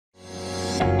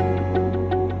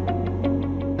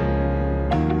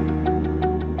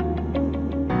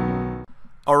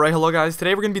Alright, hello guys.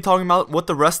 Today we're going to be talking about what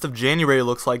the rest of January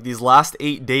looks like, these last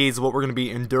 8 days, what we're going to be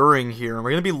enduring here. And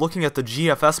we're going to be looking at the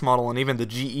GFS model and even the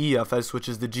GEFS, which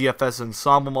is the GFS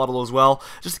ensemble model as well,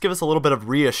 just to give us a little bit of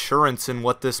reassurance in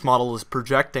what this model is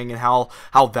projecting and how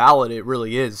valid it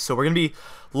really is. So we're going to be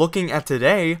looking at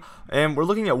today, and we're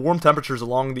looking at warm temperatures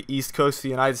along the east coast of the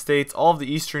United States, all of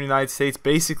the eastern United States,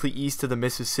 basically east of the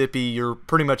Mississippi. You're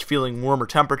pretty much feeling warmer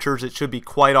temperatures. It should be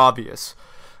quite obvious.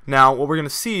 Now, what we're going to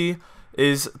see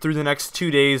is through the next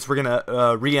 2 days, we're going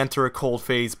to re-enter a cold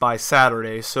phase by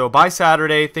Saturday. So by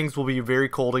Saturday, things will be very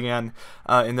cold again,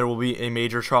 and there will be a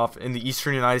major trough in the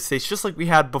eastern United States, just like we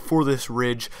had before this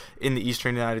ridge in the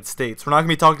eastern United States. We're not going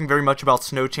to be talking very much about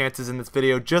snow chances in this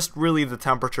video, just really the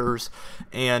temperatures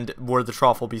and where the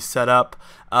trough will be set up.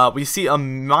 We see a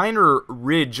minor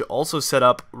ridge also set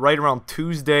up right around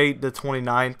Tuesday the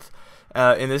 29th.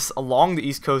 And this along the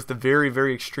east coast, the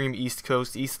very extreme east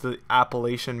coast, east of the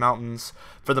Appalachian Mountains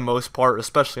for the most part,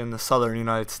 especially in the southern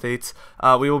United States.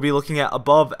 We will be looking at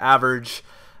above average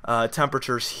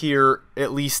temperatures here,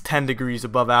 at least 10 degrees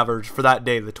above average for that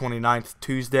day, the 29th,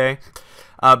 Tuesday.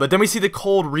 But then we see the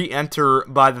cold re-enter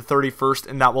by the 31st,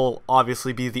 and that will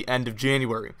obviously be the end of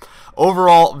January.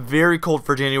 Overall, very cold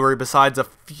for January, besides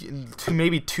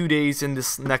maybe 2 days in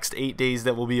this next 8 days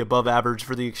that will be above average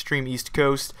for the extreme east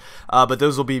coast. But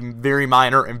those will be very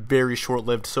minor and very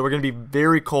short-lived. So we're going to be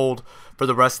very cold for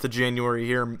the rest of January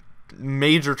here.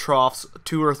 Major troughs,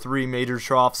 2 or 3 major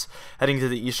troughs heading to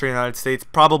the eastern United States,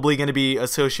 probably going to be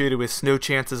associated with snow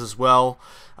chances as well,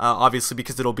 obviously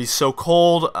because it'll be so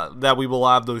cold that we will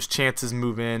have those chances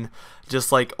move in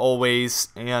just like always,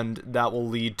 and that will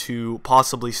lead to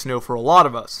possibly snow for a lot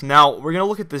of us. Now we're going to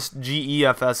look at this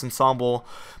GEFS ensemble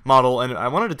model, and I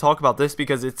wanted to talk about this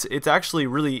because it's actually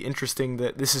really interesting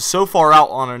that this is so far out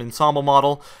on an ensemble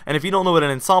model. And if you don't know what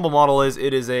an ensemble model is,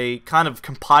 it is a kind of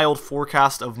compiled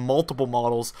forecast of multiple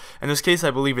models. In this case,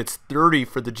 I believe it's 30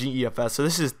 for the GEFS. So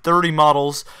this is 30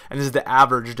 models, and this is the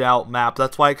averaged out map.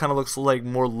 That's why it kind of looks like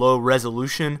more low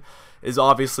resolution, is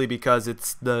obviously because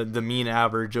it's the mean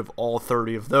average of all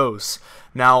 30 of those.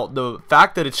 Now, the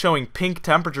fact that it's showing pink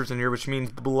temperatures in here, which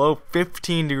means below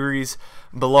 15 degrees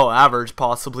below average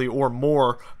possibly, or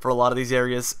more for a lot of these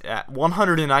areas, at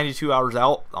 192 hours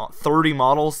out, 30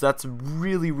 models, that's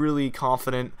really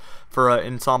confident for an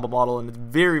ensemble model, and it's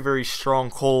very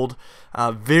strong cold.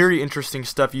 Very interesting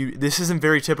stuff. This isn't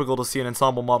very typical to see an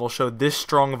ensemble model show this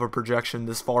strong of a projection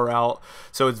this far out,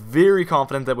 so it's very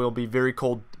confident that we'll be very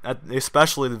cold,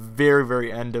 especially the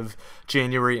very end of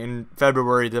January. And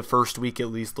February, the first week at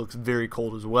least, looks very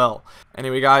cold as well.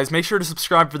 Anyway guys, make sure to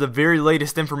subscribe for the very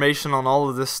latest information on all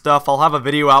of this stuff. I'll have a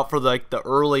video out for the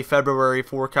early February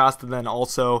forecast, and then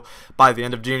also by the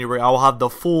end of January I will have the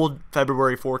full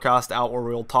February forecast out where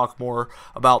we'll talk more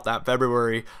about that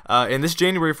February. And this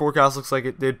January forecast looks like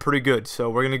it did pretty good, so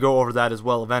we're going to go over that as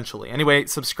well eventually. Anyway,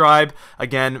 subscribe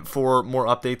again for more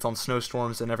updates on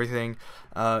snowstorms and everything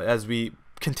as we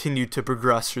continue to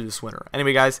progress through this winter.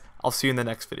 Anyway guys, I'll see you in the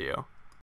next video.